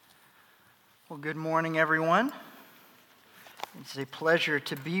Well, good morning, everyone. It's a pleasure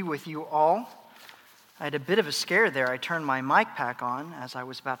to be with you all. I had a bit of a scare there. I turned my mic pack on as I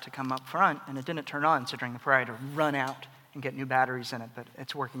was about to come up front, and it didn't turn on, so during the prayer I had to run out and get new batteries in it, but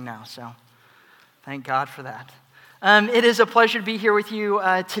it's working now, so thank God for that. It is a pleasure to be here with you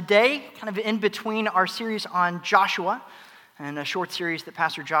today, kind of in between our series on Joshua and a short series that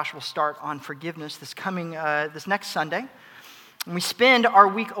Pastor Josh will start on forgiveness this next Sunday. And we spend our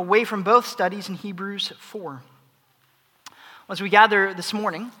week away from both studies in Hebrews 4. As we gather this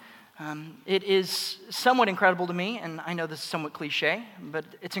morning, it is somewhat incredible to me, and I know this is somewhat cliche, but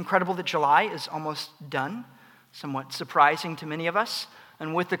it's incredible that July is almost done, somewhat surprising to many of us.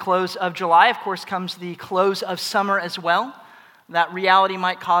 And with the close of July, of course, comes the close of summer as well. That reality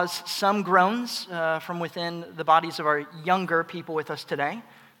might cause some groans from within the bodies of our younger people with us today,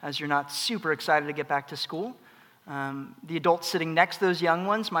 as you're not super excited to get back to school. The adults sitting next to those young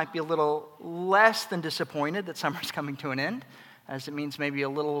ones might be a little less than disappointed that summer's coming to an end, as it means maybe a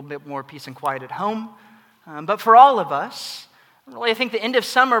little bit more peace and quiet at home. But for all of us, really, I think the end of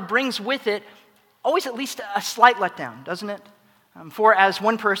summer brings with it always at least a slight letdown, doesn't it? For as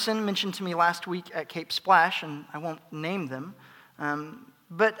one person mentioned to me last week at Cape Splash, and I won't name them,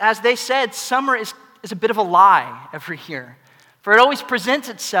 but as they said, summer is a bit of a lie every year. For it always presents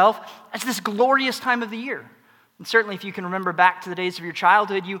itself as this glorious time of the year. And certainly if you can remember back to the days of your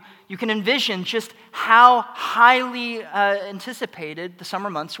childhood, you can envision just how highly anticipated the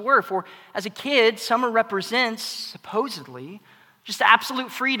summer months were. For as a kid, summer represents, supposedly, just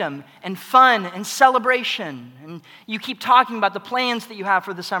absolute freedom and fun and celebration. And you keep talking about the plans that you have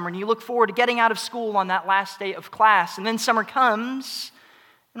for the summer, and you look forward to getting out of school on that last day of class. And then summer comes,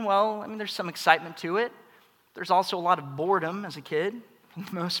 and there's some excitement to it. There's also a lot of boredom as a kid.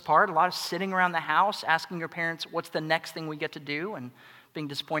 For the most part, a lot of sitting around the house, asking your parents, what's the next thing we get to do, and being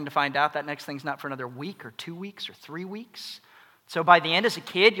disappointed to find out that next thing's not for another week or 2 weeks or 3 weeks. So by the end, as a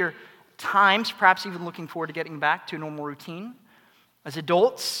kid, you're at times perhaps even looking forward to getting back to a normal routine. As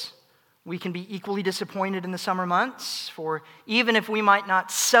adults, we can be equally disappointed in the summer months, for even if we might not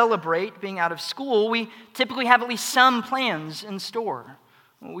celebrate being out of school, we typically have at least some plans in store.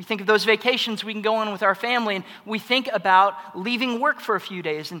 We think of those vacations we can go on with our family, and we think about leaving work for a few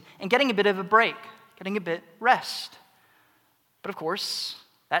days and getting a bit of a break, getting a bit rest. But of course,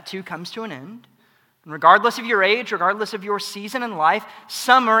 that too comes to an end. And regardless of your age, regardless of your season in life,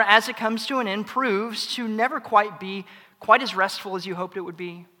 summer, as it comes to an end, proves to never quite be quite as restful as you hoped it would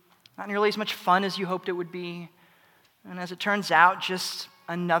be, not nearly as much fun as you hoped it would be, and as it turns out, just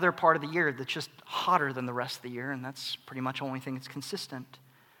another part of the year that's just hotter than the rest of the year, and that's pretty much the only thing that's consistent.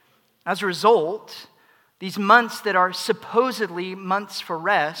 As a result, these months that are supposedly months for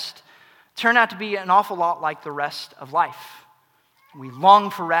rest turn out to be an awful lot like the rest of life. We long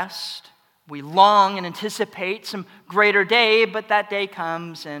for rest, we long and anticipate some greater day, but that day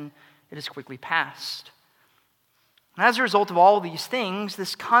comes and it is quickly past. And as a result of all these things,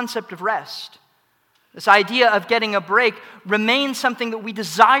 this concept of rest, this idea of getting a break, remains something that we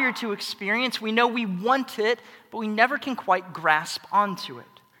desire to experience. We know we want it, but we never can quite grasp onto it.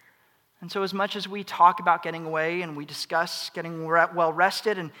 And so as much as we talk about getting away and we discuss getting well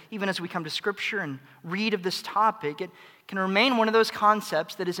rested, and even as we come to Scripture and read of this topic, it can remain one of those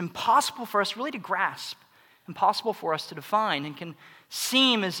concepts that is impossible for us really to grasp, impossible for us to define, and can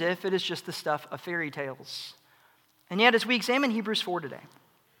seem as if it is just the stuff of fairy tales. And yet, as we examine Hebrews 4 today,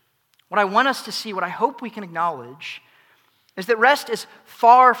 what I want us to see, what I hope we can acknowledge, is that rest is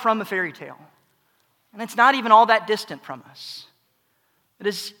far from a fairy tale. And it's not even all that distant from us. It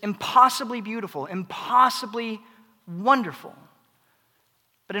is impossibly beautiful, impossibly wonderful.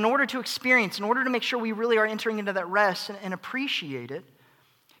 But in order to experience, in order to make sure we really are entering into that rest and appreciate it,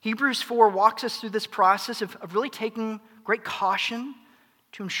 Hebrews 4 walks us through this process of really taking great caution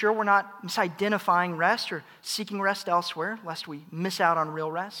to ensure we're not misidentifying rest or seeking rest elsewhere, lest we miss out on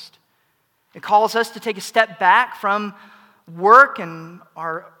real rest. It calls us to take a step back from work and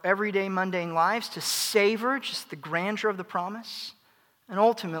our everyday mundane lives to savor just the grandeur of the promise. And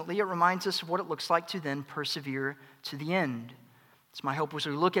ultimately, it reminds us of what it looks like to then persevere to the end. It's my hope as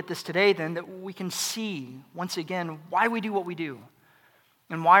we look at this today then that we can see once again why we do what we do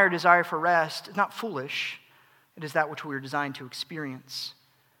and why our desire for rest is not foolish. It is that which we are designed to experience.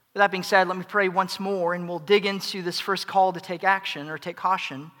 With that being said, let me pray once more, and we'll dig into this first call to take action or take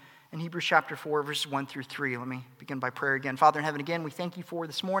caution in Hebrews chapter 4, verses 1 through 3. Let me begin by prayer again. Father in heaven, again, we thank you for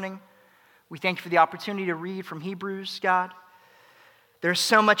this morning. We thank you for the opportunity to read from Hebrews, God. There's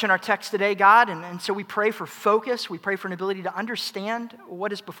so much in our text today, God, and so we pray for focus. We pray for an ability to understand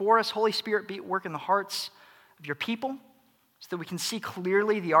what is before us. Holy Spirit, be at work in the hearts of your people. so that we can see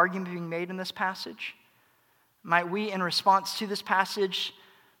clearly the argument being made in this passage? Might we, in response to this passage,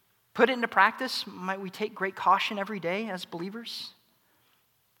 put it into practice? Might we take great caution every day as believers?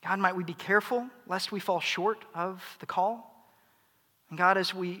 God, might we be careful lest we fall short of the call? And God,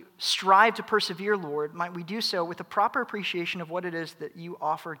 as we strive to persevere, Lord, might we do so with a proper appreciation of what it is that you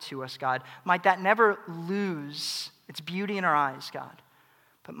offer to us, God. Might that never lose its beauty in our eyes, God.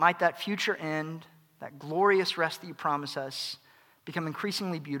 But might that future end, that glorious rest that you promise us, become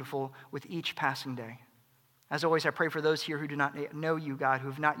increasingly beautiful with each passing day. As always, I pray for those here who do not know you, God, who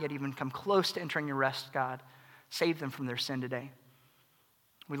have not yet even come close to entering your rest, God. Save them from their sin today.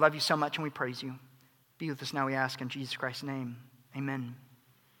 We love you so much and we praise you. Be with us now, we ask, in Jesus Christ's name. Amen.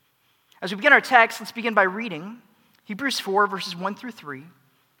 As we begin our text, let's begin by reading Hebrews 4, verses 1 through 3,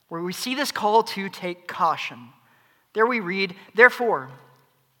 where we see this call to take caution. There we read, "Therefore,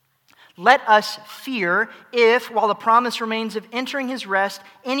 let us fear if, while the promise remains of entering his rest,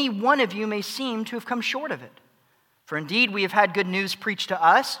 any one of you may seem to have come short of it. For indeed we have had good news preached to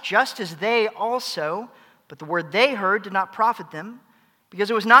us, just as they also, but the word they heard did not profit them, because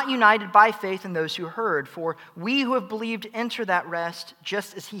it was not united by faith in those who heard. For we who have believed enter that rest,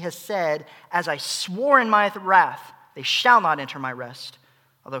 just as he has said, as I swore in my wrath, they shall not enter my rest,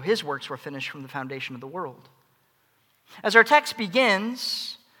 although his works were finished from the foundation of the world." As our text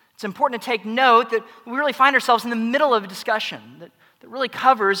begins, it's important to take note that we really find ourselves in the middle of a discussion that really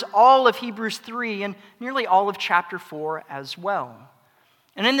covers all of Hebrews 3 and nearly all of chapter 4 as well.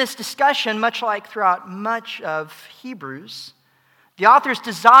 And in this discussion, much like throughout much of Hebrews, the author's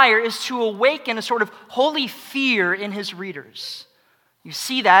desire is to awaken a sort of holy fear in his readers. You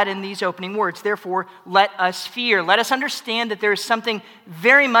see that in these opening words. Therefore, let us fear. Let us understand that there is something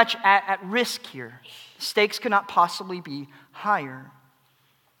very much at risk here. The stakes could not possibly be higher.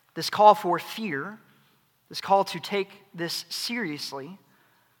 This call for fear, this call to take this seriously,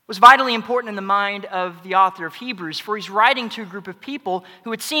 was vitally important in the mind of the author of Hebrews, for he's writing to a group of people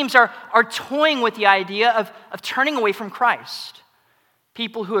who it seems are toying with the idea of turning away from Christ.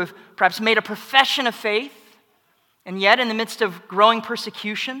 People who have perhaps made a profession of faith, and yet in the midst of growing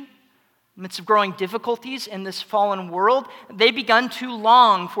persecution, in the midst of growing difficulties in this fallen world, they've begun to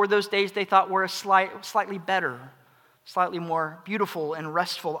long for those days they thought were a slightly better, slightly more beautiful and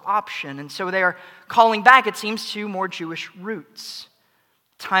restful option. And so they are calling back, it seems, to more Jewish roots.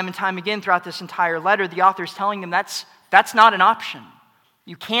 Time and time again throughout this entire letter, the author is telling them that's not an option.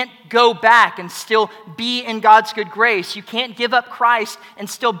 You can't go back and still be in God's good grace. You can't give up Christ and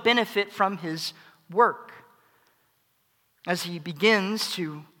still benefit from his work. As he begins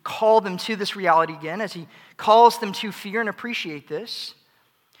to call them to this reality again, as he calls them to fear and appreciate this,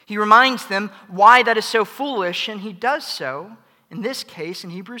 he reminds them why that is so foolish, and he does so, in this case, in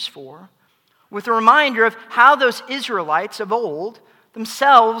Hebrews 4, with a reminder of how those Israelites of old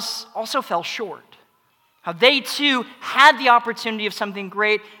themselves also fell short. How they too had the opportunity of something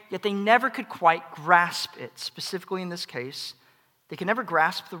great, yet they never could quite grasp it. Specifically in this case, they could never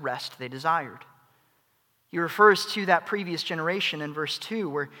grasp the rest they desired. He refers to that previous generation in verse 2,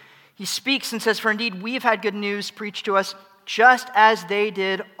 where he speaks and says, "For indeed we have had good news preached to us, just as they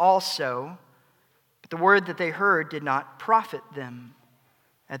did also, but the word that they heard did not profit them."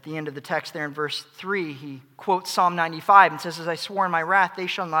 At the end of the text there in verse 3, he quotes Psalm 95 and says, "As I swore in my wrath, they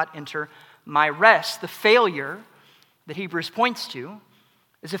shall not enter my rest." The failure that Hebrews points to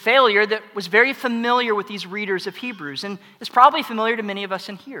is a failure that was very familiar with these readers of Hebrews and is probably familiar to many of us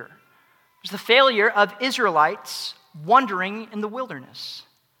in here. It was the failure of Israelites wandering in the wilderness.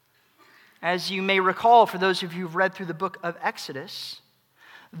 As you may recall, for those of you who've read through the book of Exodus,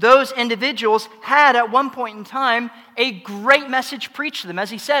 those individuals had at one point in time a great message preached to them.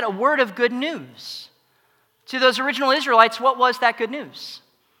 As he said, a word of good news. To those original Israelites, what was that good news?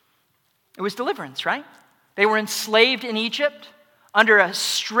 It was deliverance, right? They were enslaved in Egypt under a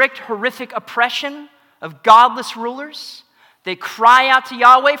strict, horrific oppression of godless rulers. They cry out to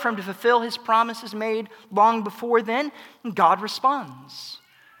Yahweh for him to fulfill his promises made long before then, and God responds.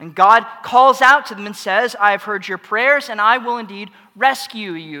 And God calls out to them and says, "I have heard your prayers, and I will indeed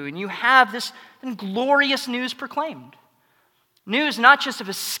rescue you." And you have this glorious news proclaimed. News not just of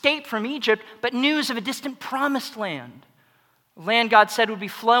escape from Egypt, but news of a distant promised land. A land God said would be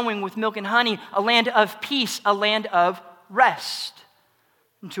flowing with milk and honey, a land of peace, a land of rest.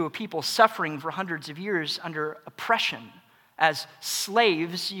 And to a people suffering for hundreds of years under oppression as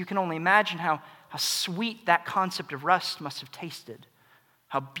slaves, you can only imagine how sweet that concept of rest must have tasted.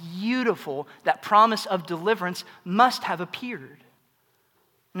 How beautiful that promise of deliverance must have appeared.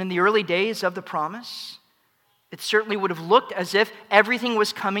 And in the early days of the promise, It certainly would have looked as if everything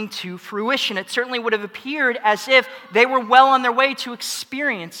was coming to fruition. It certainly would have appeared as if they were well on their way to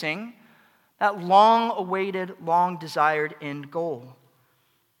experiencing that long-awaited, long-desired end goal.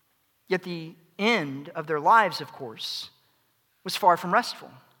 Yet the end of their lives, of course, was far from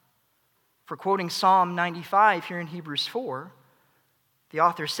restful. For quoting Psalm 95 here in Hebrews 4, the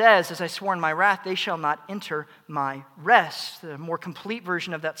author says, "As I swore in my wrath, they shall not enter my rest." The more complete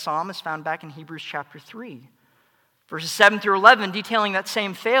version of that psalm is found back in Hebrews chapter 3. Verses 7 through 11, detailing that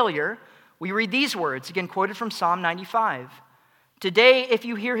same failure, we read these words, again quoted from Psalm 95. "Today, if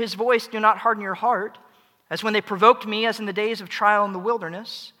you hear his voice, do not harden your heart, as when they provoked me, as in the days of trial in the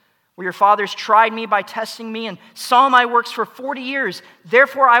wilderness, where your fathers tried me by testing me and saw my works for 40 years.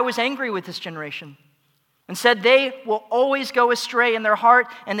 Therefore I was angry with this generation and said, they will always go astray in their heart,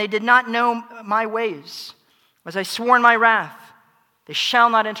 and they did not know my ways. As I swore in my wrath, they shall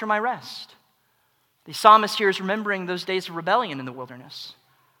not enter my rest." The psalmist here is remembering those days of rebellion in the wilderness.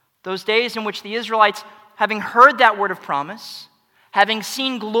 Those days in which the Israelites, having heard that word of promise, having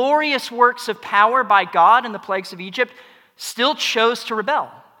seen glorious works of power by God in the plagues of Egypt, still chose to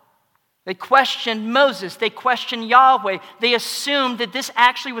rebel. They questioned Moses. They questioned Yahweh. They assumed that this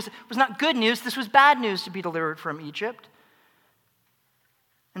actually was not good news. This was bad news to be delivered from Egypt.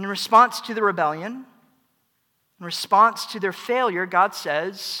 And in response to the rebellion, in response to their failure, God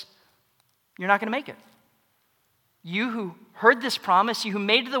says, you're not going to make it. You who heard this promise, you who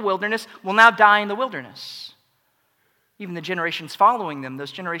made it to the wilderness, will now die in the wilderness. Even the generations following them,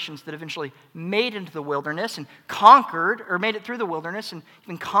 those generations that eventually made it into the wilderness and conquered, or made it through the wilderness and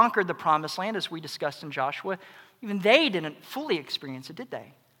even conquered the promised land, as we discussed in Joshua, even they didn't fully experience it, did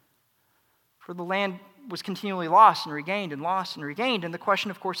they? For the land was continually lost and regained and lost and regained. And the question,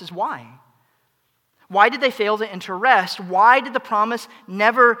 of course, is why? Why did they fail to enter rest? Why did the promise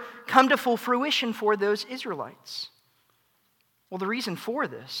never come to full fruition for those Israelites? Well, the reason for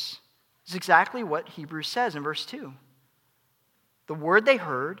this is exactly what Hebrews says in verse 2. The word they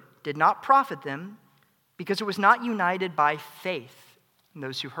heard did not profit them because it was not united by faith in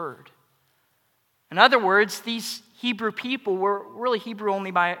those who heard. In other words, these Hebrew people were really Hebrew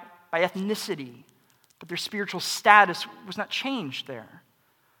only by ethnicity, but their spiritual status was not changed there.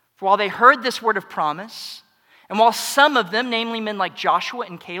 For while they heard this word of promise, and while some of them, namely men like Joshua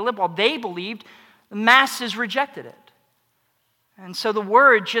and Caleb, while they believed, the masses rejected it. And so the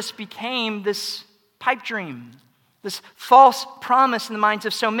word just became this pipe dream, this false promise in the minds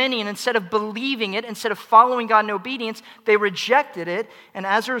of so many, and instead of believing it, instead of following God in obedience, they rejected it, and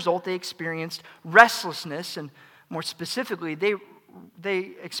as a result, they experienced restlessness, and more specifically,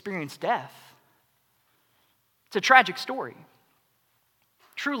 they experienced death. It's a tragic story,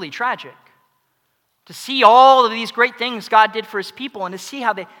 truly tragic, to see all of these great things God did for his people, and to see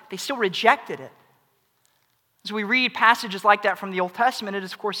how they still rejected it. As we read passages like that from the Old Testament, it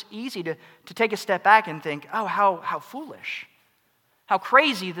is, of course, easy to take a step back and think, oh, how foolish. How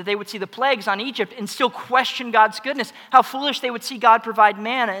crazy that they would see the plagues on Egypt and still question God's goodness. How foolish they would see God provide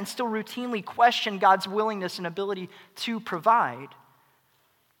manna and still routinely question God's willingness and ability to provide.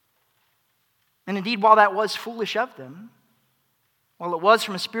 And indeed, while that was foolish of them, while it was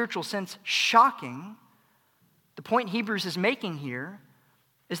from a spiritual sense shocking, the point Hebrews is making here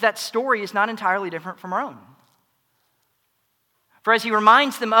is that story is not entirely different from our own. For as he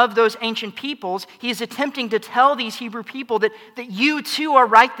reminds them of those ancient peoples, he is attempting to tell these Hebrew people that you too are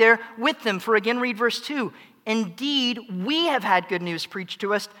right there with them. For again, read verse 2. Indeed, we have had good news preached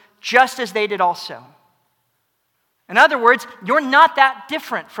to us, just as they did also. In other words, you're not that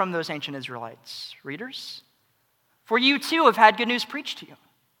different from those ancient Israelites, readers. For you too have had good news preached to you.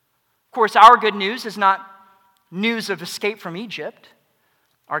 Of course, our good news is not news of escape from Egypt.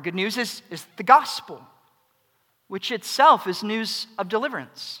 Our good news is the gospel, which itself is news of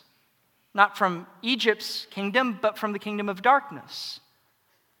deliverance, not from Egypt's kingdom, but from the kingdom of darkness.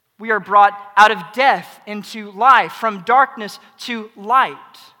 We are brought out of death into life, from darkness to light.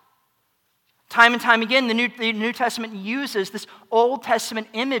 Time and time again, the New Testament uses this Old Testament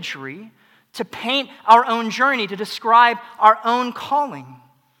imagery to paint our own journey, to describe our own calling.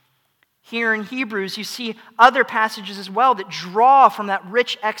 Here in Hebrews, you see other passages as well that draw from that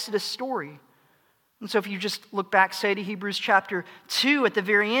rich Exodus story. And so if you just look back, say, to Hebrews chapter 2, at the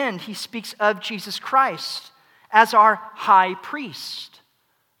very end, he speaks of Jesus Christ as our high priest.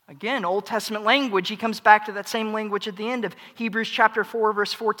 Again, Old Testament language, he comes back to that same language at the end of Hebrews chapter 4,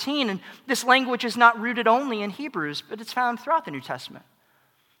 verse 14. And this language is not rooted only in Hebrews, but it's found throughout the New Testament.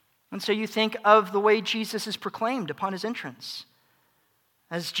 And so you think of the way Jesus is proclaimed upon his entrance.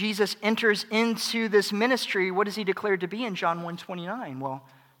 As Jesus enters into this ministry, what is he declared to be in John 1:29? Well,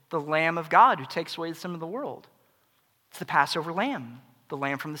 the Lamb of God who takes away the sin of the world. It's the Passover lamb, the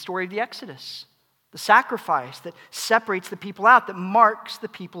lamb from the story of the Exodus, the sacrifice that separates the people out, that marks the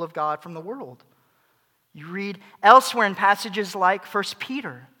people of God from the world. You read elsewhere in passages like 1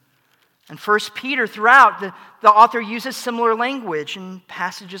 Peter. And 1 Peter, throughout, the author uses similar language in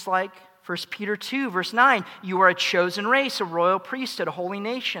passages like 1 Peter 2, verse 9. You are a chosen race, a royal priesthood, a holy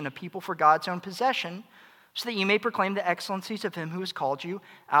nation, a people for God's own possession, so that you may proclaim the excellencies of him who has called you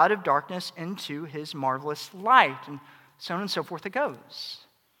out of darkness into his marvelous light. And so on and so forth it goes.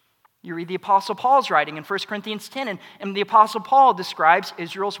 You read the Apostle Paul's writing in 1 Corinthians 10, and the Apostle Paul describes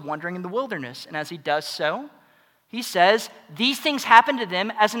Israel's wandering in the wilderness. And as he does so, he says, these things happened to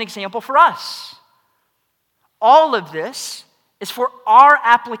them as an example for us. All of this is for our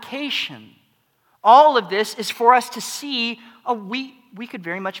application. All of this is for us to see, we could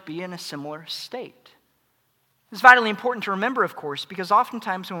very much be in a similar state. It's vitally important to remember, of course, because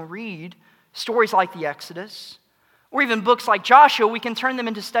oftentimes when we read stories like the Exodus, or even books like Joshua, we can turn them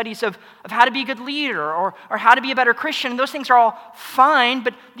into studies of how to be a good leader or how to be a better Christian. And those things are all fine,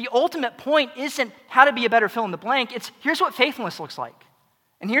 but the ultimate point isn't how to be a better fill in the blank. It's here's what faithfulness looks like.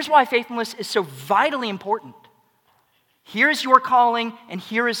 And here's why faithfulness is so vitally important. Here's your calling, and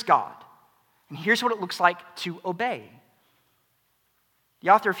here is God. And here's what it looks like to obey. The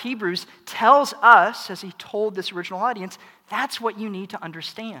author of Hebrews tells us, as he told this original audience, that's what you need to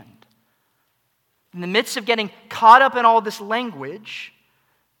understand. In the midst of getting caught up in all this language,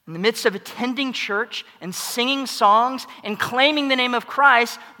 in the midst of attending church and singing songs and claiming the name of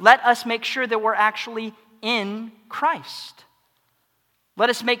Christ, let us make sure that we're actually in Christ. Let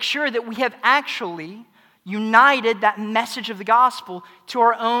us make sure that we have actually united that message of the gospel to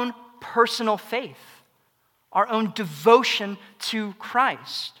our own personal faith, our own devotion to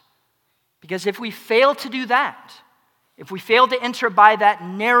Christ. Because if we fail to do that, if we fail to enter by that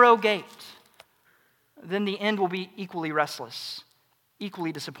narrow gate, then the end will be equally restless,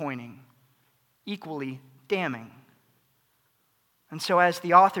 equally disappointing, equally damning. And so as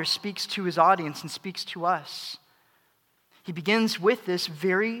the author speaks to his audience and speaks to us, he begins with this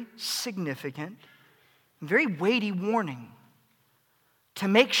very significant, very weighty warning to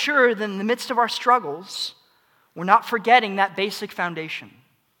make sure that in the midst of our struggles, we're not forgetting that basic foundation.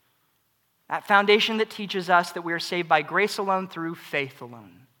 That foundation that teaches us that we are saved by grace alone through faith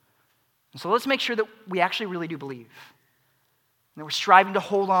alone. And so let's make sure that we actually really do believe. And that we're striving to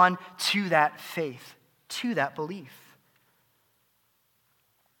hold on to that faith, to that belief.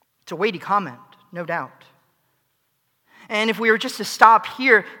 It's a weighty comment, no doubt. And if we were just to stop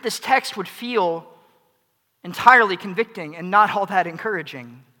here, this text would feel entirely convicting and not all that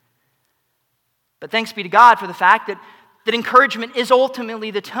encouraging. But thanks be to God for the fact that encouragement is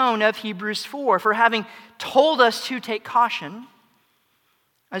ultimately the tone of Hebrews 4. For having told us to take caution,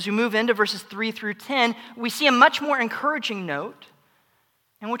 as we move into verses 3 through 10, we see a much more encouraging note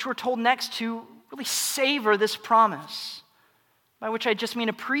in which we're told next to really savor this promise, by which I just mean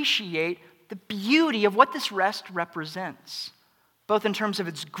appreciate the beauty of what this rest represents, both in terms of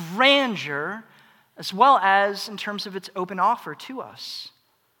its grandeur as well as in terms of its open offer to us.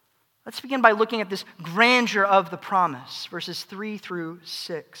 Let's begin by looking at this grandeur of the promise, verses 3 through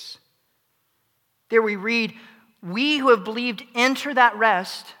 6. There we read, we who have believed enter that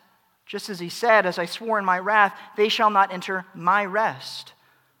rest, just as he said, as I swore in my wrath, they shall not enter my rest,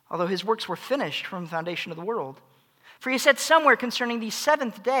 although his works were finished from the foundation of the world. For he said somewhere concerning the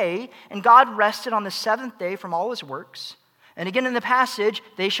seventh day, and God rested on the seventh day from all his works. And again in the passage,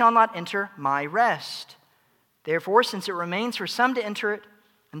 they shall not enter my rest. Therefore, since it remains for some to enter it,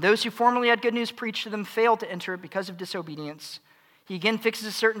 and those who formerly had good news preached to them failed to enter it because of disobedience, he again fixes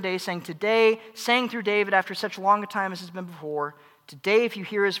a certain day, saying through David after such long a time as has been before, today if you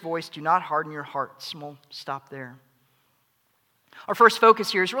hear his voice, do not harden your hearts. And we'll stop there. Our first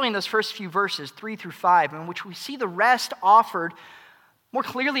focus here is really in those first few verses, 3 through 5, in which we see the rest offered more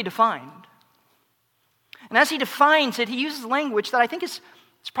clearly defined. And as he defines it, he uses language that I think is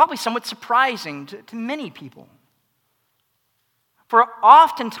probably somewhat surprising to many people. For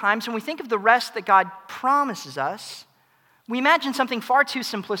oftentimes, when we think of the rest that God promises us, we imagine something far too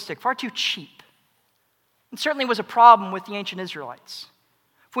simplistic, far too cheap. It certainly was a problem with the ancient Israelites.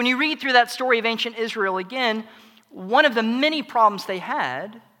 When you read through that story of ancient Israel again, one of the many problems they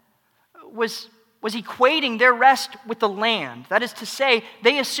had was equating their rest with the land. That is to say,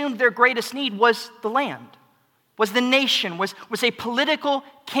 they assumed their greatest need was the land, was the nation, was a political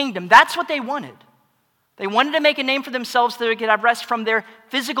kingdom. That's what they wanted. They wanted to make a name for themselves so they could have rest from their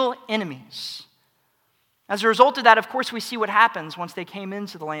physical enemies. As a result of that, of course, we see what happens once they came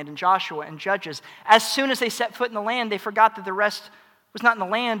into the land in Joshua and Judges. As soon as they set foot in the land, they forgot that the rest was not in the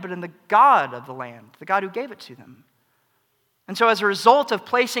land, but in the God of the land, the God who gave it to them. And so as a result of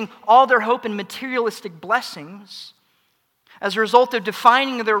placing all their hope in materialistic blessings, as a result of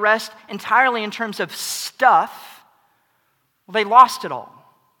defining their rest entirely in terms of stuff, well, they lost it all.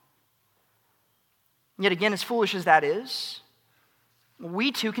 Yet again, as foolish as that is,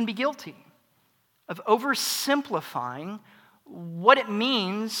 we too can be guilty of oversimplifying what it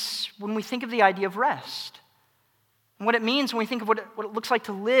means when we think of the idea of rest, and what it means when we think of what it looks like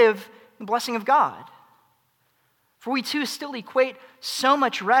to live in the blessing of God. For we too still equate so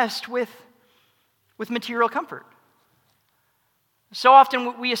much rest with material comfort. So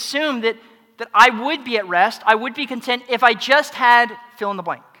often we assume that I would be at rest, I would be content if I just had fill in the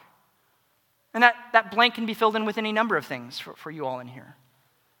blank. And that blank can be filled in with any number of things for you all in here.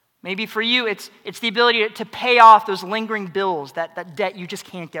 Maybe for you, it's the ability to pay off those lingering bills, that debt you just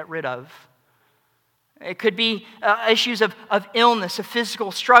can't get rid of. It could be issues of illness, of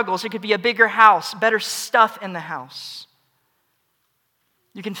physical struggles. It could be a bigger house, better stuff in the house.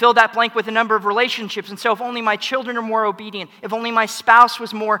 You can fill that blank with a number of relationships. And so if only my children are more obedient, if only my spouse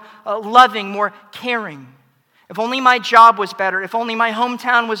was more loving, more caring, if only my job was better, if only my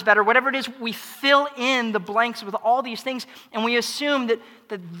hometown was better, whatever it is, we fill in the blanks with all these things, and we assume that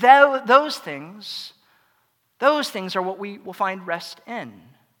those things are what we will find rest in.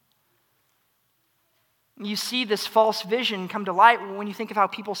 You see this false vision come to light when you think of how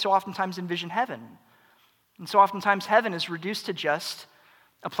people so oftentimes envision heaven. And so oftentimes heaven is reduced to just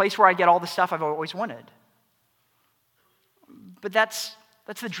a place where I get all the stuff I've always wanted. But that's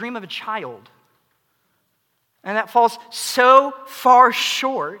the dream of a child. And that falls so far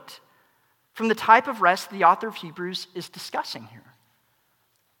short from the type of rest the author of Hebrews is discussing here.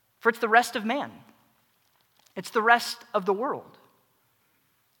 For it's the rest of man. It's the rest of the world.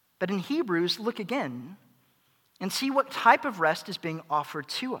 But in Hebrews, look again and see what type of rest is being offered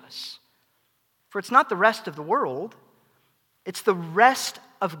to us. For it's not the rest of the world, it's the rest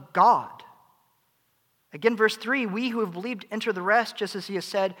of God. Again, verse 3, we who have believed enter the rest, just as he has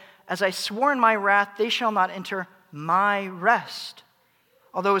said, as I swore in my wrath, they shall not enter my rest.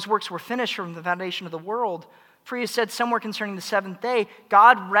 Although his works were finished from the foundation of the world, for he has said somewhere concerning the seventh day,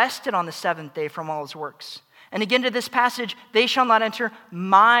 God rested on the seventh day from all his works. And again to this passage, they shall not enter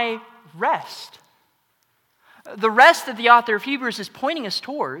my rest. The rest that the author of Hebrews is pointing us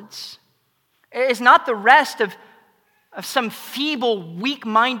towards is not the rest of some feeble,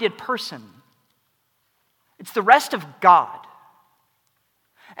 weak-minded person. It's the rest of God.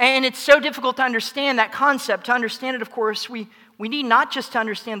 And it's so difficult to understand that concept. To understand it, of course, we need not just to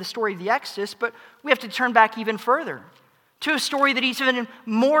understand the story of the Exodus, but we have to turn back even further to a story that is even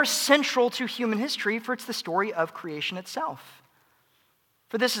more central to human history, for it's the story of creation itself.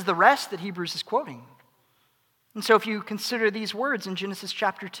 For this is the rest that Hebrews is quoting. And so if you consider these words in Genesis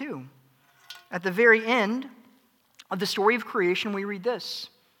chapter 2, at the very end of the story of creation, we read this.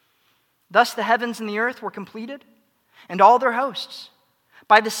 Thus the heavens and the earth were completed, and all their hosts.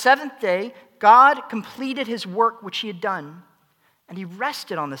 By the seventh day, God completed his work which he had done, and he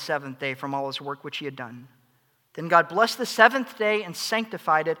rested on the seventh day from all his work which he had done. Then God blessed the seventh day and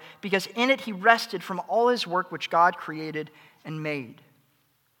sanctified it, because in it he rested from all his work which God created and made.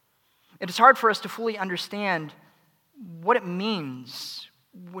 It is hard for us to fully understand what it means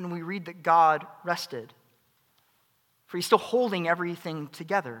when we read that God rested, for he's still holding everything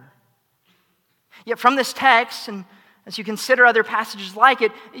together. Yet from this text, and as you consider other passages like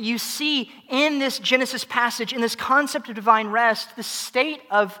it, you see in this Genesis passage, in this concept of divine rest, the state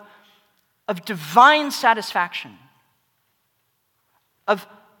of divine satisfaction, of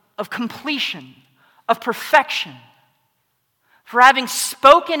completion, of perfection, for having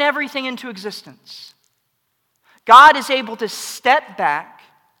spoken everything into existence. God is able to step back,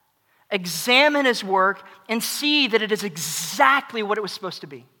 examine his work, and see that it is exactly what it was supposed to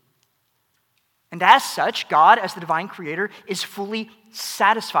be. And as such, God, as the divine creator, is fully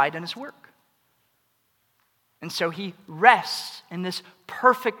satisfied in his work. And so he rests in this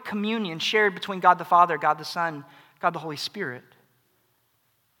perfect communion shared between God the Father, God the Son, God the Holy Spirit.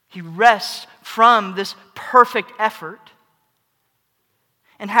 He rests from this perfect effort.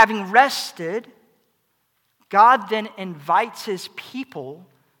 And having rested, God then invites his people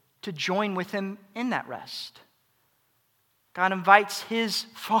to join with him in that rest. God invites his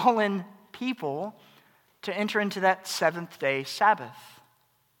fallen people to enter into that seventh-day Sabbath.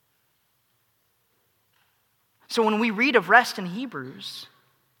 So when we read of rest in Hebrews,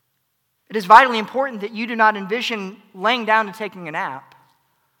 it is vitally important that you do not envision laying down and taking a nap,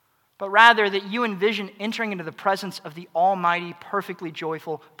 but rather that you envision entering into the presence of the almighty, perfectly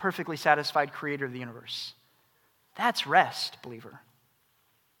joyful, perfectly satisfied creator of the universe. That's rest, believer.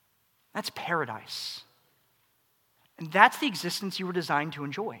 That's paradise. And that's the existence you were designed to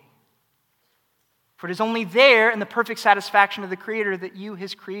enjoy. For it is only there in the perfect satisfaction of the Creator that you,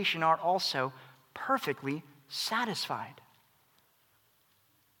 his creation, are also perfectly satisfied.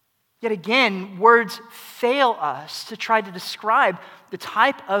 Yet again, words fail us to try to describe the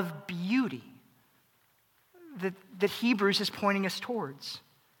type of beauty that Hebrews is pointing us towards.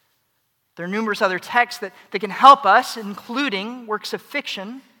 There are numerous other texts that can help us, including works of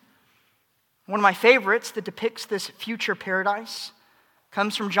fiction. One of my favorites that depicts this future paradise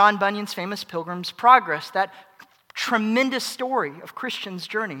comes from John Bunyan's famous Pilgrim's Progress, that tremendous story of Christians'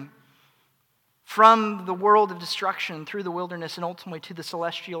 journey from the world of destruction through the wilderness and ultimately to the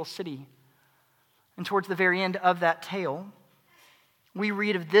celestial city. And towards the very end of that tale, we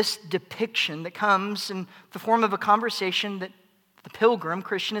read of this depiction that comes in the form of a conversation that the pilgrim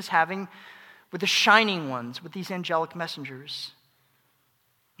Christian is having with the shining ones, with these angelic messengers.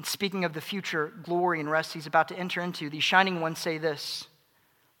 And speaking of the future glory and rest he's about to enter into, these shining ones say this: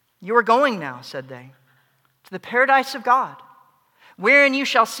 "You are going now," said they, "to the paradise of God, wherein you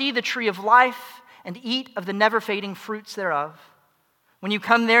shall see the tree of life and eat of the never-fading fruits thereof. When you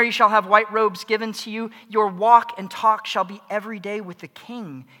come there, you shall have white robes given to you. Your walk and talk shall be every day with the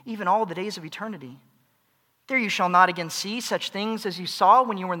King, even all the days of eternity. There you shall not again see such things as you saw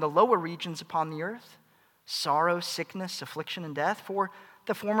when you were in the lower regions upon the earth, sorrow, sickness, affliction, and death, for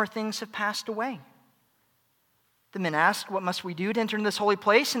the former things have passed away." The men asked, "What must we do to enter into this holy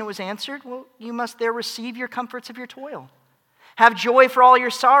place?" And it was answered, "Well, you must there receive your comforts of your toil. Have joy for all your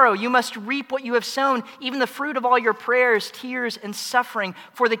sorrow. You must reap what you have sown, even the fruit of all your prayers, tears, and suffering,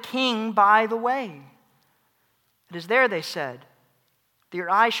 for the King by the way. It is there," they said, "that your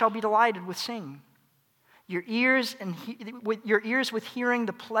eyes shall be delighted with seeing, your ears with hearing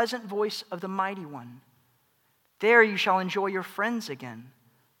the pleasant voice of the Mighty One. There you shall enjoy your friends again,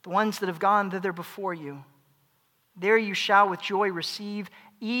 the ones that have gone thither before you. There you shall with joy receive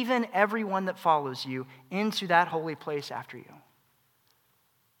even everyone that follows you into that holy place after you."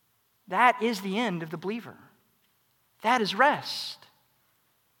 That is the end of the believer. That is rest.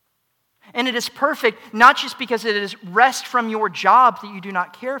 And it is perfect, not just because it is rest from your job that you do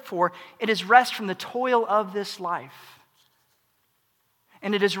not care for, it is rest from the toil of this life.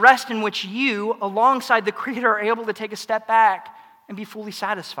 And it is rest in which you, alongside the Creator, are able to take a step back and be fully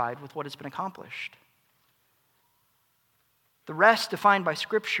satisfied with what has been accomplished. The rest defined by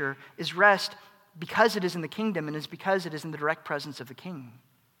Scripture is rest because it is in the kingdom and is because it is in the direct presence of the King.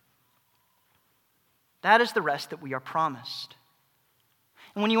 That is the rest that we are promised.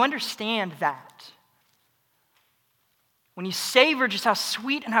 And when you understand that, when you savor just how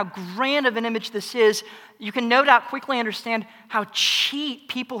sweet and how grand of an image this is, you can no doubt quickly understand how cheap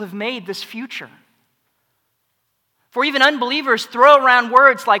people have made this future. For even unbelievers throw around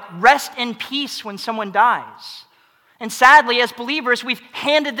words like rest in peace when someone dies. And sadly, as believers, we've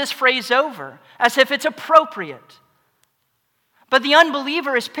handed this phrase over as if it's appropriate. But the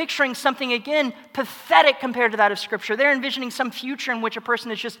unbeliever is picturing something, again, pathetic compared to that of Scripture. They're envisioning some future in which a person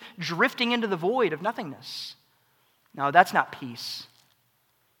is just drifting into the void of nothingness. No, that's not peace.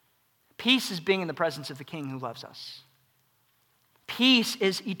 Peace is being in the presence of the King who loves us. Peace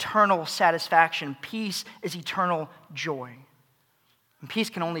is eternal satisfaction. Peace is eternal joy. And peace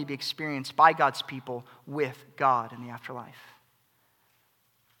can only be experienced by God's people with God in the afterlife.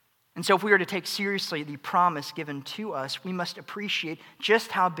 And so if we are to take seriously the promise given to us, we must appreciate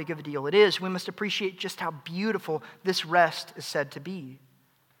just how big of a deal it is. We must appreciate just how beautiful this rest is said to be.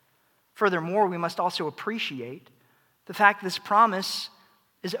 Furthermore, we must also appreciate the fact that this promise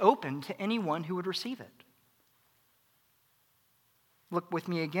is open to anyone who would receive it. Look with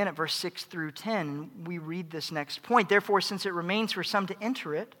me again at verse 6 through 10. We read this next point. "Therefore, since it remains for some to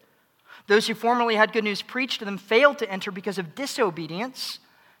enter it, those who formerly had good news preached to them failed to enter because of disobedience.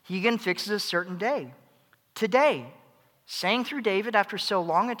 He again fixes a certain day, today, saying through David after so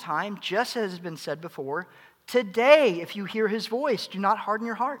long a time, just as has been said before, today, if you hear his voice, do not harden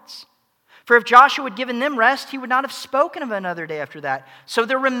your hearts. For if Joshua had given them rest, he would not have spoken of another day after that. So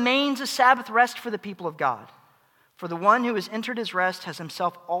there remains a Sabbath rest for the people of God. For the one who has entered his rest has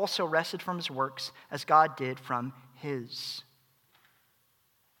himself also rested from his works, as God did from his."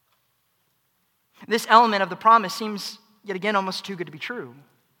 This element of the promise seems, yet again, almost too good to be true.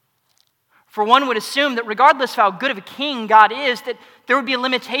 For one would assume that regardless of how good of a king God is, that there would be a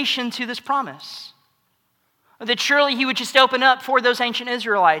limitation to this promise. That surely he would just open up for those ancient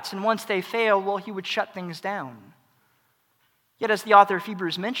Israelites, and once they fail, well, he would shut things down. Yet as the author of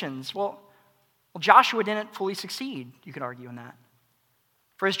Hebrews mentions, well, Joshua didn't fully succeed, you could argue in that.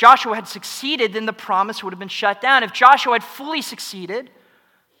 For as Joshua had succeeded, then the promise would have been shut down. If Joshua had fully succeeded,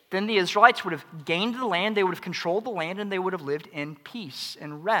 then the Israelites would have gained the land, they would have controlled the land, and they would have lived in peace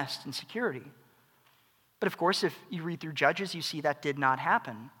and rest and security. But of course, if you read through Judges, you see that did not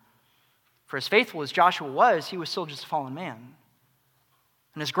happen. For as faithful as Joshua was, he was still just a fallen man.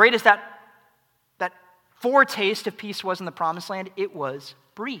 And as great as that foretaste of peace was in the promised land, it was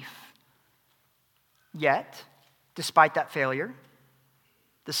brief. Yet, despite that failure,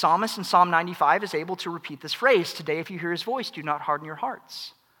 the psalmist in Psalm 95 is able to repeat this phrase, "Today, if you hear his voice, do not harden your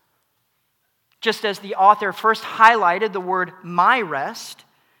hearts." Just as the author first highlighted the word "my rest,"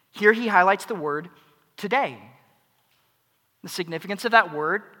 here he highlights the word "today." The significance of that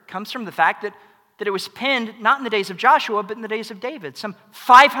word comes from the fact that it was penned not in the days of Joshua, but in the days of David, some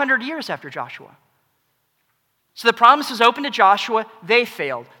 500 years after Joshua. So the promise was open to Joshua, they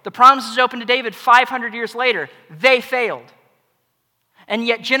failed. The promise was open to David 500 years later, they failed. And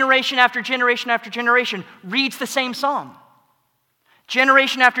yet generation after generation after generation reads the same psalm.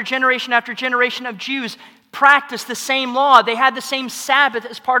 Generation after generation after generation of Jews practiced the same law. They had the same Sabbath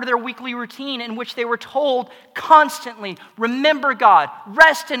as part of their weekly routine in which they were told constantly, remember God,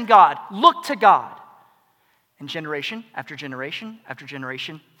 rest in God, look to God. And generation after generation after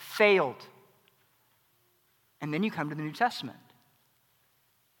generation failed. And then you come to the New Testament.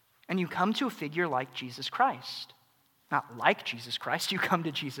 And you come to a figure like Jesus Christ. Not like Jesus Christ, you come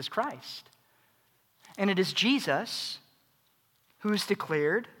to Jesus Christ. And it is Jesus who is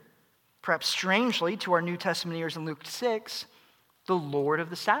declared, perhaps strangely to our New Testament ears in Luke 6, the Lord of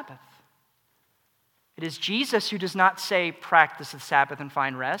the Sabbath. It is Jesus who does not say, practice the Sabbath and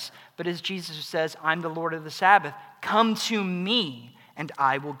find rest, but it is Jesus who says, I'm the Lord of the Sabbath. Come to me, and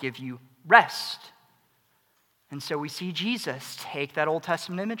I will give you rest. And so we see Jesus take that Old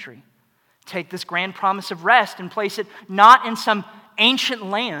Testament imagery, take this grand promise of rest and place it not in some ancient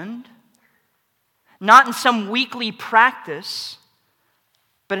land, not in some weekly practice,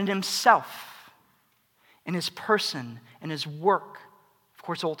 but in himself, in his person, in his work, of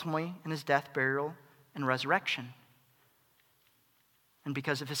course, ultimately in his death, burial, and resurrection. And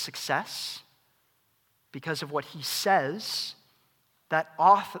because of his success, because of what he says, that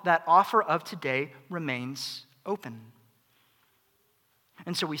offer of today remains open.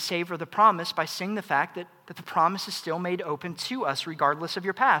 And so we savor the promise by seeing the fact that the promise is still made open to us regardless of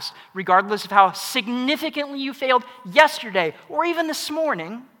your past, regardless of how significantly you failed yesterday or even this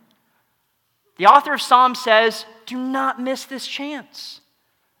morning. The author of Psalms says, do not miss this chance.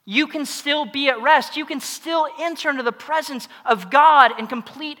 You can still be at rest. You can still enter into the presence of God in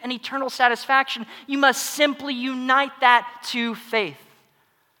complete and eternal satisfaction. You must simply unite that to faith.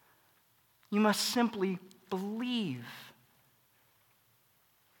 You must simply believe.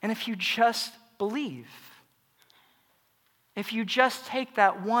 And if you just believe, if you just take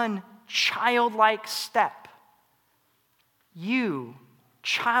that one childlike step, you,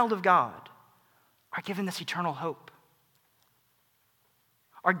 child of God, are given this eternal hope.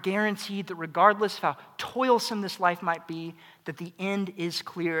 Are guaranteed that regardless of how toilsome this life might be, that the end is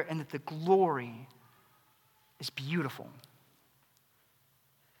clear and that the glory is beautiful.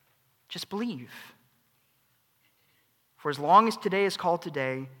 Just believe. For as long as today is called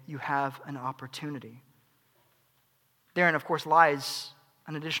today, you have an opportunity. Therein, of course, lies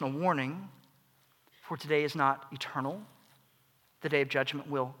an additional warning, for today is not eternal. The day of judgment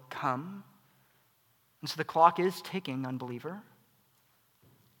will come. And so the clock is ticking, unbeliever.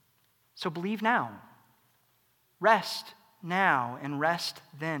 So believe now. Rest now and rest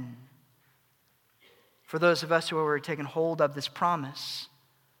then. For those of us who have already taken hold of this promise,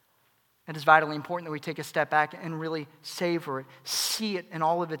 it is vitally important that we take a step back and really savor it, see it in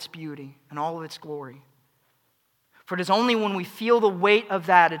all of its beauty and all of its glory. For it is only when we feel the weight of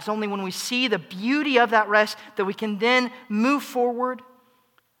that, it's only when we see the beauty of that rest that we can then move forward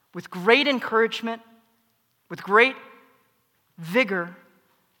with great encouragement, with great vigor,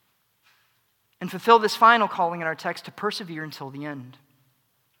 and fulfill this final calling in our text to persevere until the end.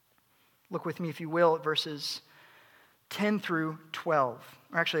 Look with me, if you will, at verses 10 through 12,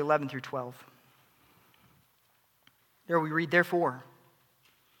 or actually 11 through 12. There we read, therefore,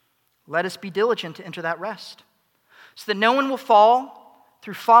 let us be diligent to enter that rest, so that no one will fall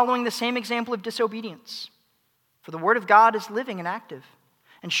through following the same example of disobedience. For the word of God is living and active,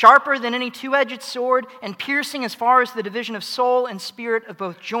 and sharper than any two-edged sword, and piercing as far as the division of soul and spirit, of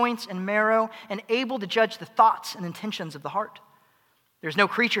both joints and marrow, and able to judge the thoughts and intentions of the heart. There is no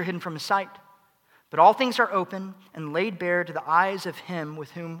creature hidden from his sight, but all things are open and laid bare to the eyes of him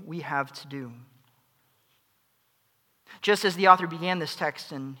with whom we have to do. Just as the author began this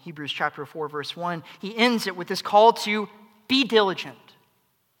text in Hebrews chapter 4, verse 1, he ends it with this call to be diligent.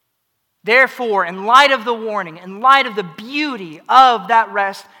 Therefore, in light of the warning, in light of the beauty of that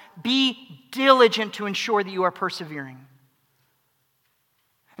rest, be diligent to ensure that you are persevering.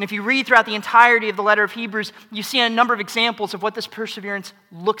 And if you read throughout the entirety of the letter of Hebrews, you see a number of examples of what this perseverance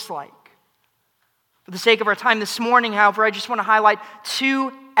looks like. For the sake of our time this morning, however, I just want to highlight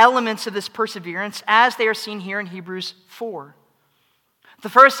two elements of this perseverance as they are seen here in Hebrews 4. The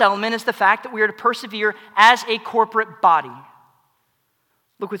first element is the fact that we are to persevere as a corporate body.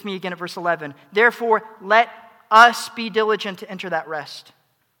 Look with me again at verse 11. Therefore, let us be diligent to enter that rest,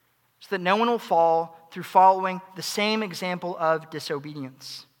 so that no one will fall through following the same example of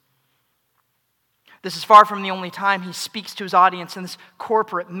disobedience. This is far from the only time he speaks to his audience in this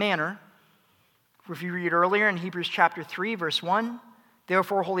corporate manner. If you read earlier in Hebrews chapter 3, verse 1,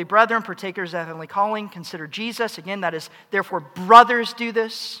 therefore, holy brethren, partakers of heavenly calling, consider Jesus. Again, that is, therefore, brothers do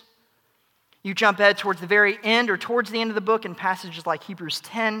this. You jump ahead towards the very end or towards the end of the book in passages like Hebrews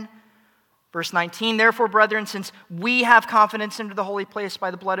 10, verse 19, therefore, brethren, since we have confidence into the holy place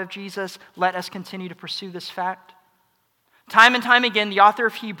by the blood of Jesus, let us continue to pursue this fact. Time and time again, the author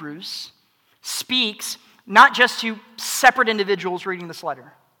of Hebrews speaks not just to separate individuals reading this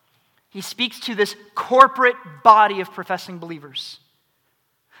letter. He speaks to this corporate body of professing believers.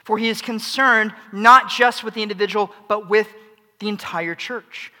 For he is concerned not just with the individual, but with the entire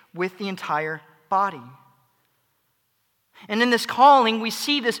church, with the entire body. And in this calling, we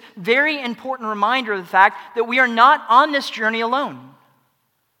see this very important reminder of the fact that we are not on this journey alone.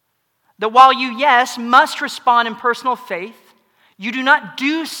 That while you, yes, must respond in personal faith, you do not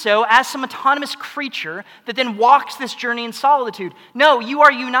do so as some autonomous creature that then walks this journey in solitude. No, you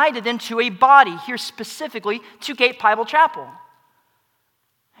are united into a body, here specifically to Gate Bible Chapel.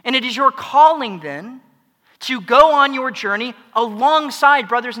 And it is your calling then to go on your journey alongside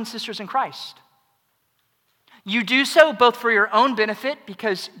brothers and sisters in Christ. You do so both for your own benefit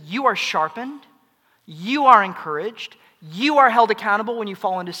because you are sharpened, you are encouraged, you are held accountable when you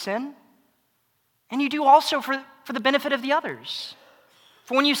fall into sin, and you do also for the benefit of the others.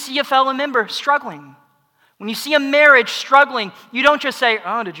 For when you see a fellow member struggling, when you see a marriage struggling, you don't just say,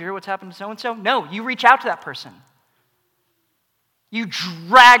 oh, did you hear what's happened to so-and-so? No, you reach out to that person. You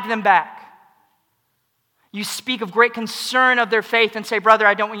drag them back. You speak of great concern of their faith and say, brother,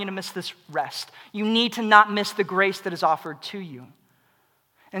 I don't want you to miss this rest. You need to not miss the grace that is offered to you.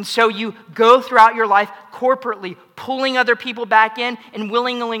 And so you go throughout your life corporately, pulling other people back in and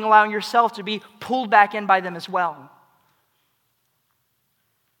willingly allowing yourself to be pulled back in by them as well.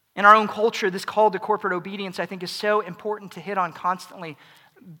 In our own culture, this call to corporate obedience, I think, is so important to hit on constantly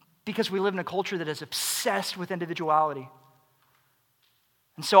because we live in a culture that is obsessed with individuality.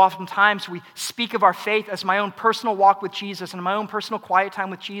 And so oftentimes we speak of our faith as my own personal walk with Jesus and my own personal quiet time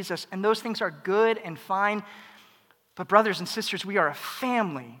with Jesus, and those things are good and fine. But brothers and sisters, we are a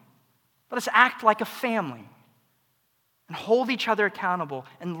family. Let us act like a family and hold each other accountable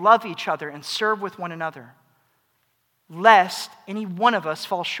and love each other and serve with one another, lest any one of us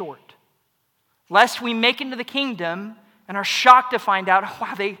fall short, lest we make it into the kingdom and are shocked to find out, oh,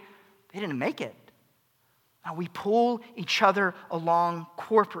 wow, they didn't make it. Now we pull each other along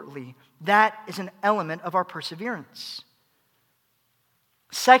corporately. That is an element of our perseverance.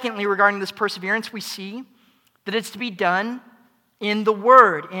 Secondly, regarding this perseverance, we see that it's to be done in the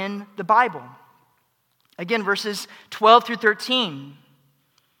Word, in the Bible. Again, verses 12 through 13.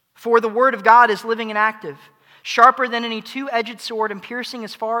 For the Word of God is living and active, sharper than any two-edged sword and piercing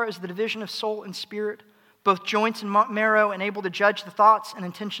as far as the division of soul and spirit, both joints and marrow, and able to judge the thoughts and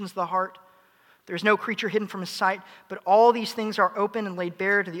intentions of the heart. There is no creature hidden from his sight, but all these things are open and laid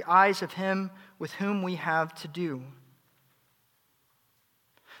bare to the eyes of him with whom we have to do.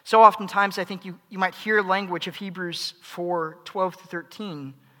 So oftentimes I think you might hear language of Hebrews 4, 12 through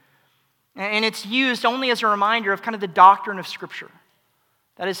 13. And it's used only as a reminder of kind of the doctrine of Scripture.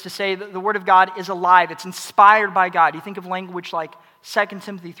 That is to say that the Word of God is alive. It's inspired by God. You think of language like 2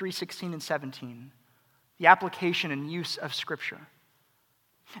 Timothy 3:16 and 17. The application and use of Scripture.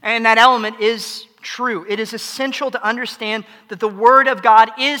 And that element is true. It is essential to understand that the Word of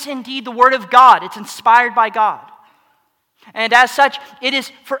God is indeed the Word of God. It's inspired by God. And as such, it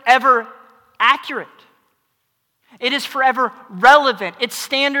is forever accurate. It is forever relevant. Its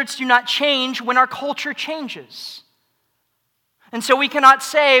standards do not change when our culture changes. And so we cannot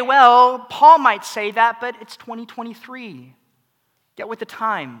say, well, Paul might say that, but it's 2023. Get with the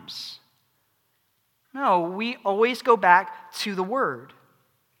times. No, we always go back to the Word,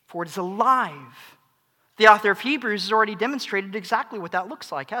 for it is alive. The author of Hebrews has already demonstrated exactly what that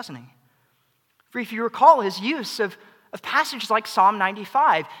looks like, hasn't he? For if you recall his use of passages like Psalm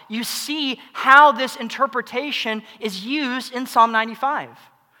 95, you see how this interpretation is used in Psalm 95.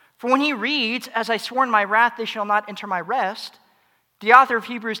 For when he reads, as I swore in my wrath, they shall not enter my rest, The author of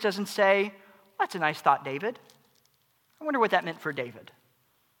Hebrews doesn't say, that's a nice thought, David. I wonder what that meant for David.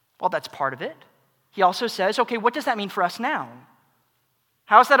 Well, that's part of it. He also says, okay, what does that mean for us now?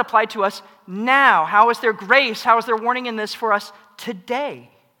 How is that applied to us now? How is there grace? How is there warning in this for us today?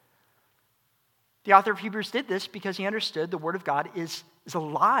 The author of Hebrews did this because he understood the Word of God is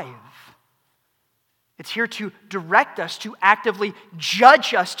alive. It's here to direct us, to actively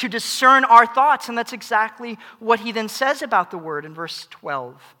judge us, to discern our thoughts. And that's exactly what he then says about the Word in verse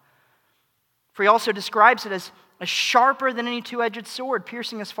 12. For he also describes it as sharper than any two-edged sword,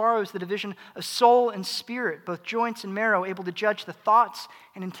 piercing as far as the division of soul and spirit, both joints and marrow, able to judge the thoughts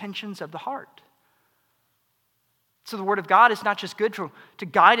and intentions of the heart. So the Word of God is not just good to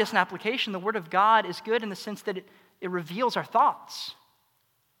guide us in application. The Word of God is good in the sense that it reveals our thoughts.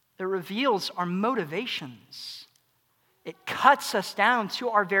 It reveals our motivations. It cuts us down to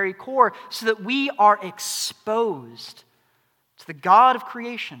our very core so that we are exposed to the God of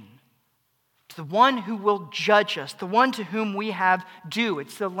creation, to the one who will judge us, the one to whom we have due.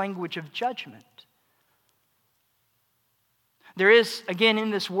 It's the language of judgment. There is, again,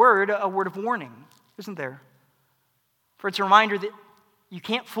 in this word, a word of warning, isn't there? For it's a reminder that you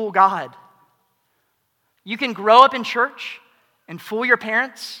can't fool God. You can grow up in church and fool your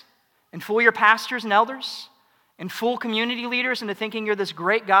parents and fool your pastors and elders and fool community leaders into thinking you're this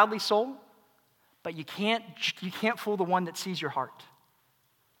great godly soul, but you can't fool the one that sees your heart.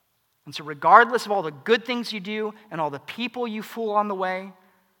 And so regardless of all the good things you do and all the people you fool on the way,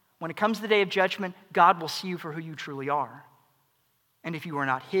 when it comes to the day of judgment, God will see you for who you truly are. And if you are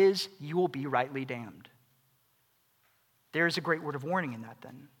not His, you will be rightly damned. There is a great word of warning in that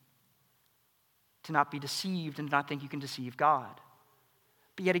then. To not be deceived and not think you can deceive God.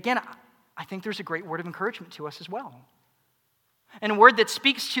 But yet again, I think there's a great word of encouragement to us as well. And a word that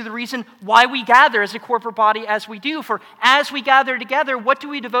speaks to the reason why we gather as a corporate body as we do. For as we gather together, what do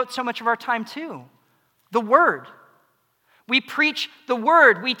we devote so much of our time to? The Word. We preach the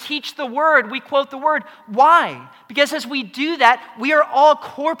Word. We teach the Word. We quote the Word. Why? Because as we do that, we are all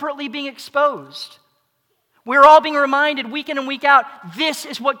corporately being exposed. We're all being reminded week in and week out, this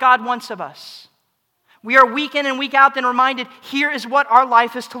is what God wants of us. We are week in and week out then reminded, here is what our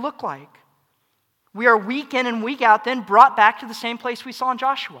life is to look like. We are week in and week out then brought back to the same place we saw in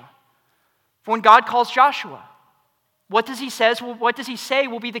Joshua. For when God calls Joshua, what does he say? What does he say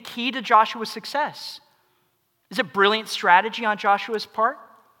will be the key to Joshua's success? Is it brilliant strategy on Joshua's part?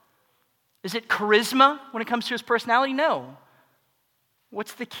 Is it charisma when it comes to his personality? No.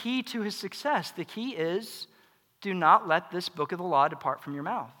 What's the key to his success? The key is, do not let this book of the law depart from your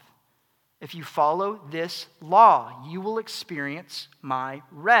mouth. If you follow this law, you will experience my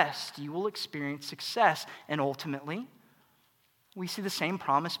rest. You will experience success. And ultimately, we see the same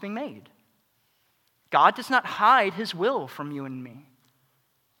promise being made. God does not hide His will from you and me.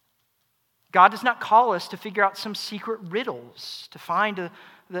 God does not call us to figure out some secret riddles, to find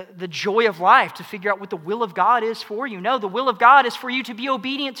the joy of life, to figure out what the will of God is for you. No, the will of God is for you to be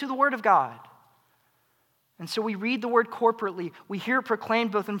obedient to the Word of God. And so we read the Word corporately. We hear it proclaimed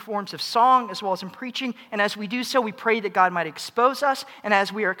both in forms of song as well as in preaching. And as we do so, we pray that God might expose us. And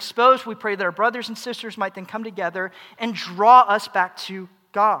as we are exposed, we pray that our brothers and sisters might then come together and draw us back to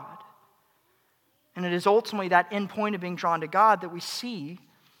God. And it is ultimately that end point of being drawn to God that we see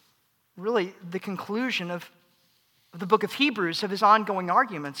really the conclusion of the book of Hebrews, of his ongoing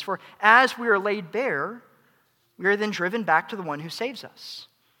arguments. For as we are laid bare, we are then driven back to the one who saves us.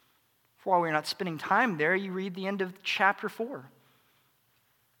 For while we're not spending time there, you read the end of chapter 4.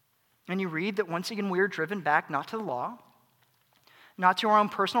 And you read that once again we are driven back not to the law, not to our own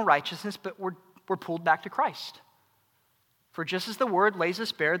personal righteousness, but we're pulled back to Christ. For just as the Word lays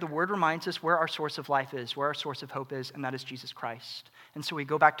us bare, the Word reminds us where our source of life is, where our source of hope is, and that is Jesus Christ. And so we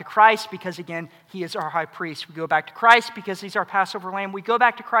go back to Christ because, again, He is our high priest. We go back to Christ because He's our Passover lamb. We go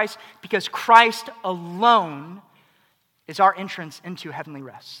back to Christ because Christ alone is our entrance into heavenly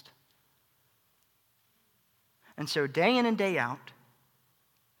rest. And so day in and day out,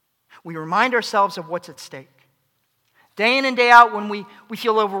 we remind ourselves of what's at stake. Day in and day out, when we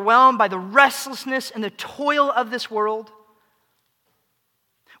feel overwhelmed by the restlessness and the toil of this world,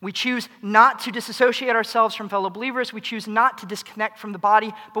 we choose not to disassociate ourselves from fellow believers. We choose not to disconnect from the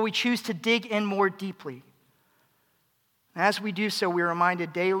body, but we choose to dig in more deeply. As we do so, we're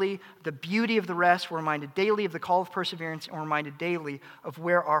reminded daily of the beauty of the rest. We're reminded daily of the call of perseverance, and we're reminded daily of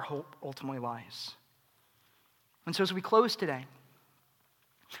where our hope ultimately lies. And so as we close today,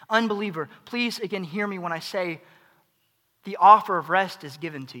 unbeliever, please again hear me when I say the offer of rest is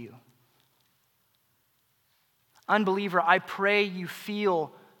given to you. Unbeliever, I pray you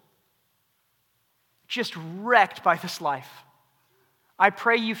feel just wrecked by this life. I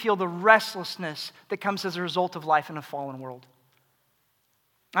pray you feel the restlessness that comes as a result of life in a fallen world.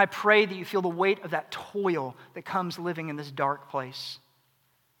 I pray that you feel the weight of that toil that comes living in this dark place.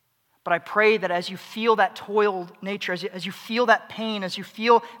 But I pray that as you feel that toiled nature, as you feel that pain, as you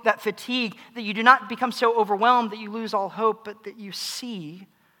feel that fatigue, that you do not become so overwhelmed that you lose all hope, but that you see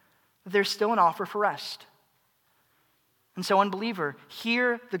that there's still an offer for rest. And so, unbeliever,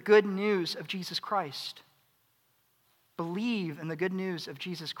 hear the good news of Jesus Christ. Believe in the good news of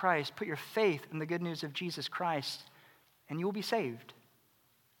Jesus Christ. Put your faith in the good news of Jesus Christ, and you will be saved.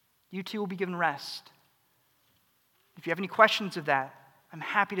 You too will be given rest. If you have any questions of that, I'm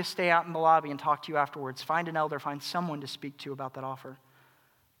happy to stay out in the lobby and talk to you afterwards. Find an elder, find someone to speak to about that offer.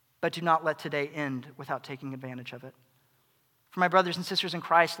 But do not let today end without taking advantage of it. For my brothers and sisters in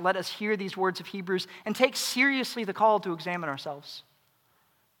Christ, let us hear these words of Hebrews and take seriously the call to examine ourselves.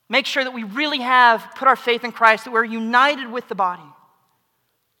 Make sure that we really have put our faith in Christ, that we're united with the body.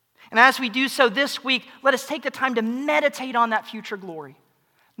 And as we do so this week, let us take the time to meditate on that future glory.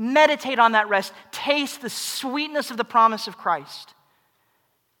 Meditate on that rest. Taste the sweetness of the promise of Christ.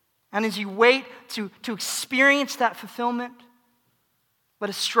 And as you wait to experience that fulfillment, let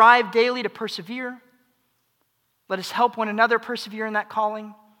us strive daily to persevere. Let us help one another persevere in that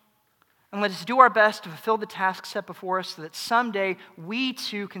calling. And let us do our best to fulfill the task set before us so that someday we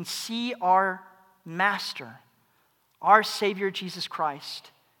too can see our Master, our Savior Jesus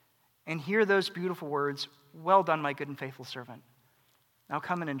Christ, and hear those beautiful words, "Well done, my good and faithful servant. Now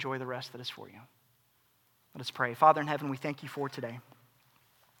come and enjoy the rest that is for you." Let us pray. Father in heaven, we thank you for today.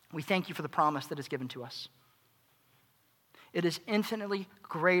 We thank you for the promise that is given to us. It is infinitely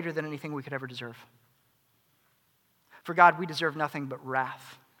greater than anything we could ever deserve. For God, we deserve nothing but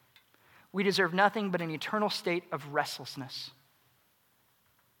wrath. We deserve nothing but an eternal state of restlessness.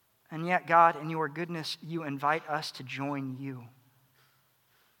 And yet, God, in your goodness, you invite us to join you.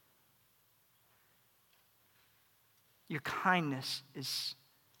 Your kindness is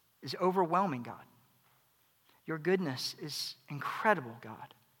overwhelming, God. Your goodness is incredible,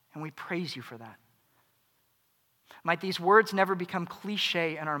 God, and we praise you for that. Might these words never become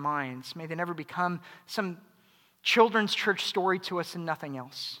cliche in our minds. May they never become some children's church story to us and nothing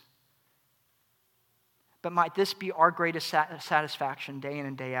else. But might this be our greatest satisfaction day in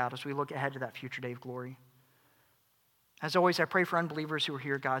and day out as we look ahead to that future day of glory. As always, I pray for unbelievers who are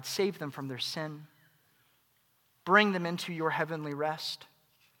here, God. Save them from their sin. Bring them into your heavenly rest.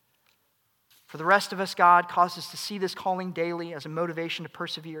 For the rest of us, God, cause us to see this calling daily as a motivation to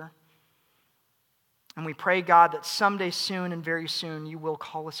persevere. And we pray, God, that someday soon and very soon you will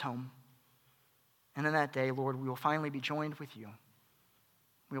call us home. And in that day, Lord, we will finally be joined with you.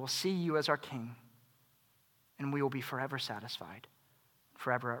 We will see you as our King. And we will be forever satisfied,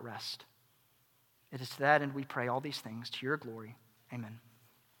 forever at rest. It is to that end we pray all these things to your glory. Amen.